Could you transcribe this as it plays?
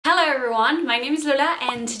everyone, my name is Lola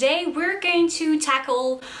and today we're going to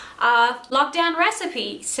tackle a lockdown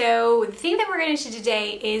recipe. So the thing that we're going to do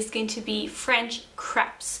today is going to be French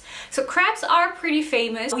crepes. So crepes are pretty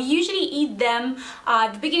famous. We usually eat them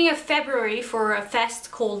at the beginning of February for a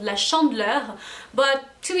fest called La Chandeleur,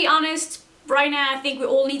 but to be honest, right now I think we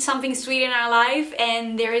all need something sweet in our life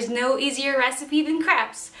and there is no easier recipe than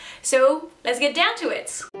crepes. So let's get down to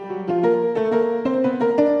it.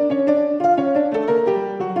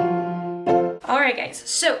 Alright guys,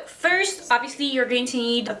 so first obviously you're going to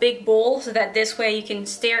need a big bowl so that this way you can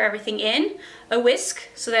stir everything in, a whisk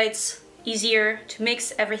so that it's easier to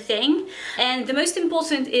mix everything, and the most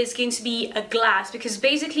important is going to be a glass because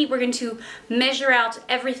basically we're going to measure out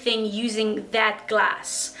everything using that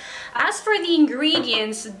glass. As for the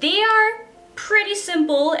ingredients, they are pretty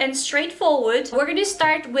simple and straightforward. We're going to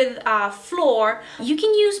start with flour. You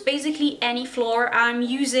can use basically any flour. I'm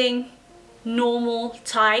using normal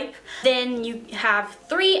type. Then you have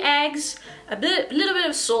 3 eggs, a little bit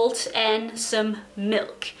of salt and some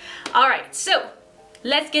milk. Alright, so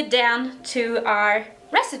let's get down to our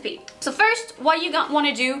recipe. So first what you want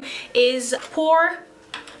to do is pour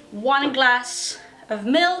 1 glass of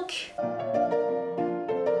milk,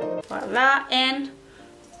 voila, and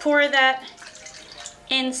pour that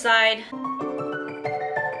inside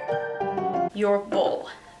your bowl.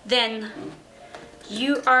 Then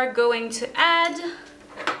you are going to add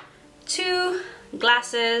 2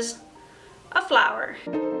 glasses of flour.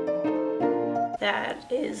 That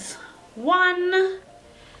is 1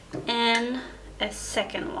 and a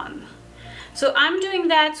second one. So I'm doing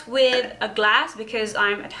that with a glass because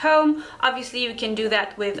I'm at home. Obviously you can do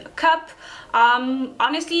that with a cup.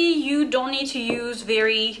 Honestly, you don't need to use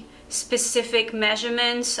very specific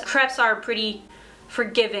measurements. Crepes are pretty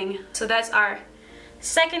forgiving. So that's our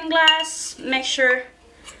second glass. Make sure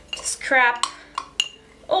to scrap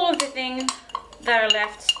all of the things that are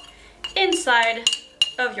left inside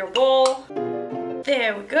of your bowl.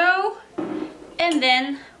 There we go. And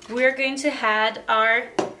then we're going to add our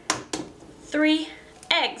 3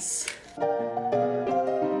 eggs.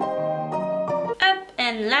 Up,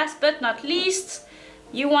 and last but not least,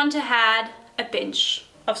 you want to add a pinch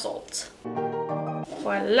of salt.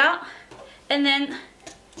 Voila. And then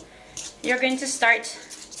you're going to start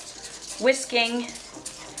whisking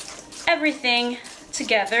everything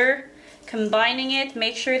together, combining it.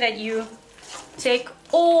 Make sure that you take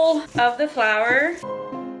all of the flour.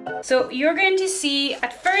 So you're going to see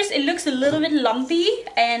at first it looks a little bit lumpy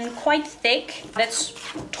and quite thick. That's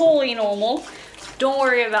totally normal. Don't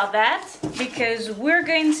worry about that because we're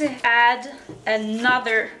going to add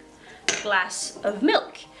another glass of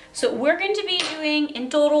milk. So we're going to be doing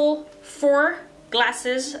in total 4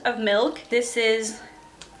 glasses of milk. This is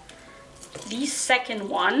the second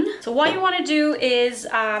one. So what you want to do is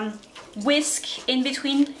whisk in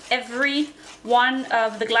between every one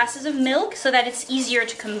of the glasses of milk so that it's easier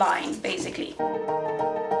to combine basically.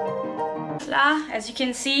 Voila, as you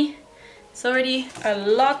can see it's already a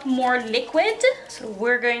lot more liquid. So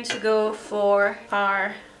we're going to go for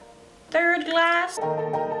our 3rd glass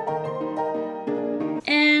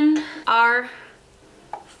and our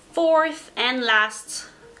 4th and last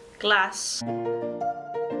glass.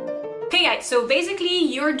 Okay guys, so basically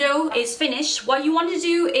your dough is finished. What you want to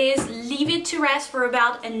do is leave it to rest for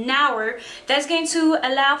about an hour. That's going to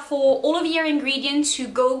allow for all of your ingredients to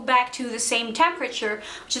go back to the same temperature,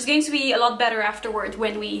 which is going to be a lot better afterward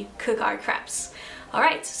when we cook our crepes.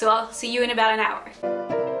 Alright, so I'll see you in about an hour.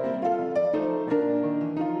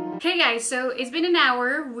 Okay guys, so it's been an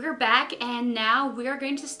hour, we're back and now we are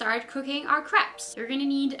going to start cooking our crepes. You're gonna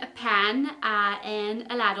need a pan and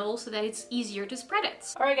a ladle so that it's easier to spread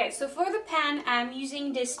it. Alright guys, so for the pan, I'm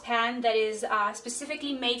using this pan that is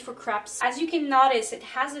specifically made for crepes. As you can notice, it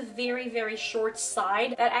has a very short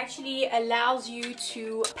side that actually allows you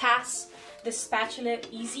to pass the spatula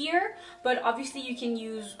easier, but obviously you can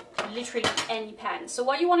use literally any pan. So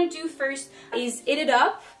what you want to do first is heat it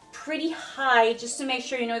up pretty high just to make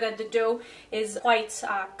sure you know that the dough is quite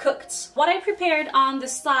cooked. What I prepared on the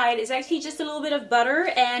side is actually just a little bit of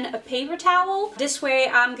butter and a paper towel. This way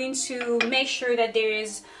I'm going to make sure that there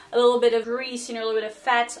is a little bit of grease and a little bit of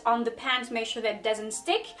fat on the pan to make sure that it doesn't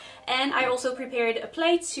stick. And I also prepared a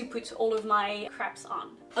plate to put all of my crepes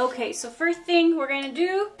on. Okay, so first thing we're gonna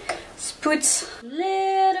do is put a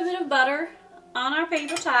little bit of butter on our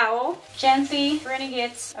paper towel. Gently, we're gonna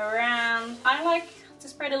get around, I like to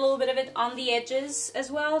spread a little bit of it on the edges as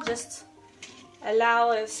well. Just allow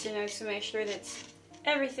us, you know, to make sure that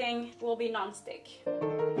everything will be non-stick.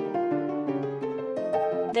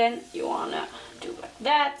 Then you wanna do like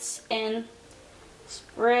that and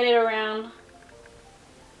spread it around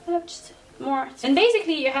a Just more. And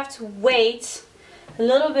basically you have to wait a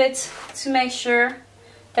little bit to make sure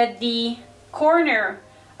that the corner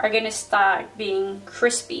are gonna start being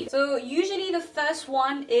crispy. So usually the first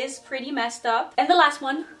one is pretty messed up, and the last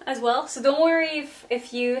one as well. So don't worry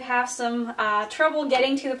if you have some trouble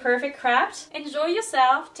getting to the perfect crepes. Enjoy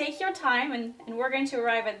yourself, take your time, and we're going to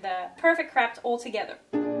arrive at the perfect crepes all together.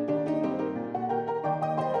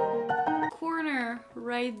 Corner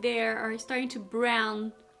right there are starting to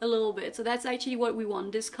brown a little bit, so that's actually what we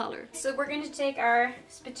want, this color. So we're going to take our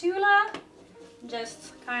spatula,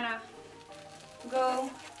 just kind of go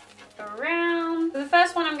around. So the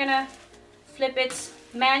first one I'm gonna flip it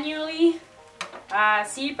manually.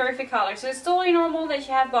 See, perfect color. So it's totally normal that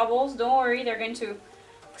you have bubbles. Don't worry, they're going to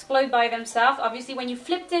explode by themselves. Obviously when you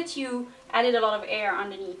flipped it, you added a lot of air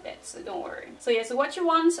underneath it, so don't worry. So yeah, so what you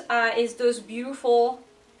want is those beautiful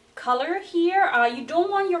color here. You don't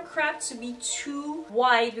want your crepe to be too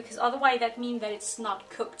white, because otherwise that means that it's not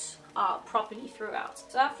cooked properly throughout.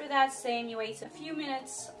 So after that, same, you wait a few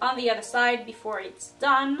minutes on the other side before it's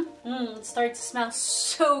done. It starts to smell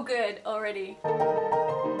so good already.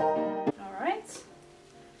 Alright,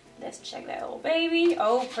 let's check that little baby.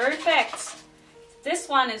 Oh, perfect. This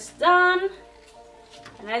one is done.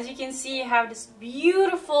 And as you can see, you have this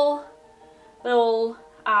beautiful little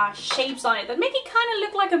shapes on it that make it kind of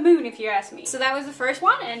look like a moon, if you ask me. So that was the first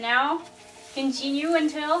one, and now continue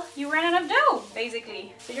until you run out of dough,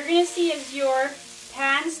 basically. So you're gonna see as your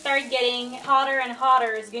pans start getting hotter and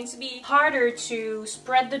hotter, it's going to be harder to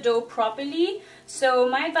spread the dough properly. So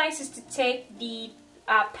my advice is to take the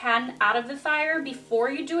pan out of the fire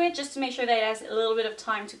before you do it, just to make sure that it has a little bit of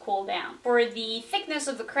time to cool down. For the thickness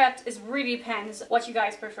of the crepes, it really depends what you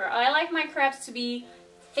guys prefer. I like my crepes to be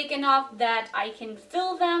thick enough that I can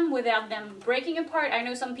fill them without them breaking apart. I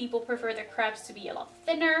know some people prefer their crepes to be a lot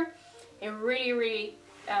thinner. It really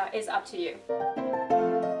is up to you.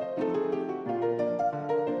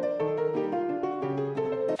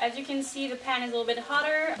 As you can see, the pan is a little bit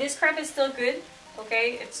hotter. This crepe is still good,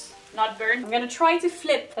 okay? It's not burned. I'm gonna try to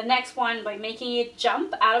flip the next one by making it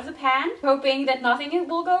jump out of the pan, hoping that nothing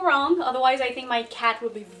will go wrong. Otherwise, I think my cat will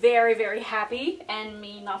be very happy, and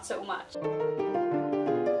me not so much.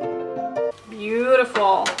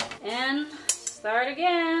 Beautiful. And start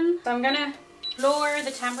again. So I'm gonna lower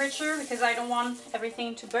the temperature because I don't want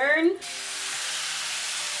everything to burn.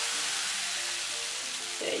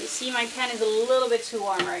 So you see my pan is a little bit too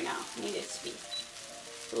warm right now. I need it to be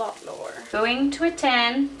a lot lower. Going to a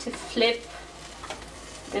 10 to flip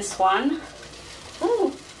this one.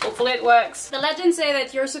 Ooh, hopefully it works. The legends say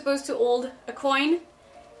that you're supposed to hold a coin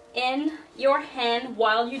in your hand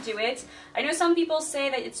while you do it. I know some people say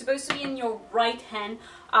that it's supposed to be in your right hand.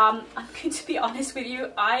 I'm going to be honest with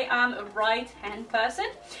you, I am a right hand person,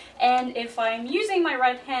 and if I'm using my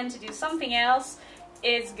right hand to do something else,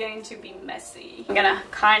 it's going to be messy. I'm gonna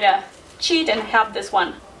kind of cheat and help this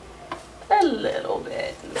one a little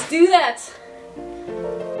bit. Let's do that.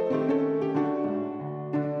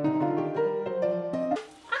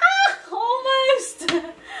 Almost.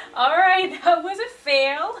 All right, that was a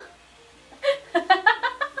fail.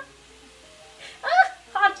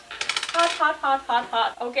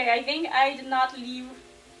 Hot. Okay, I think I did not leave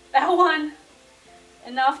that one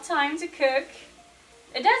enough time to cook.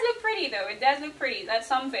 It does look pretty though, it does look pretty, that's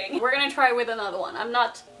something. We're gonna try with another one, I'm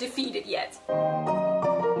not defeated yet.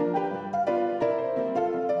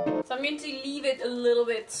 So I'm going to leave it a little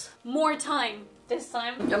bit more time this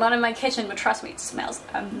time. I'm not in my kitchen, but trust me, it smells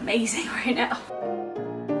amazing right now.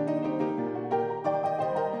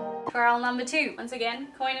 Trial number 2. Once again,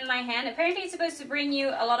 coin in my hand. Apparently it's supposed to bring you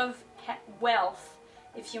a lot of wealth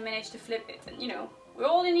if you manage to flip it. And you know, we're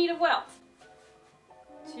all in need of wealth.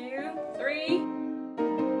 2, 3.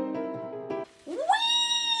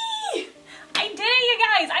 Whee! I did it, you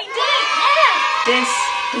guys! I did it! Yes!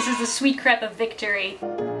 This is the sweet crepe of victory.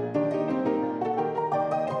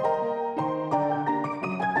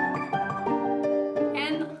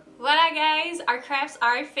 And voila, guys! Our crepes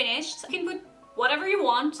are finished. You can put whatever you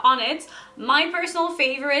want on it. My personal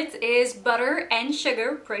favorite is butter and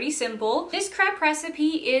sugar, pretty simple. This crepe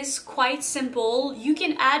recipe is quite simple. You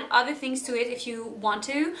can add other things to it if you want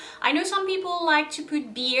to. I know some people like to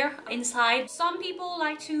put beer inside. Some people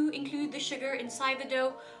like to include the sugar inside the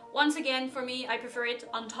dough. Once again, for me, I prefer it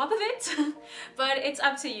on top of it, but it's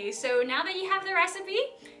up to you. So now that you have the recipe,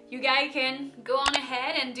 you guys can go on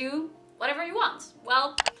ahead and do whatever you want.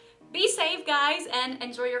 Well, be safe, guys, and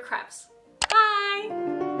enjoy your crepes. Bye!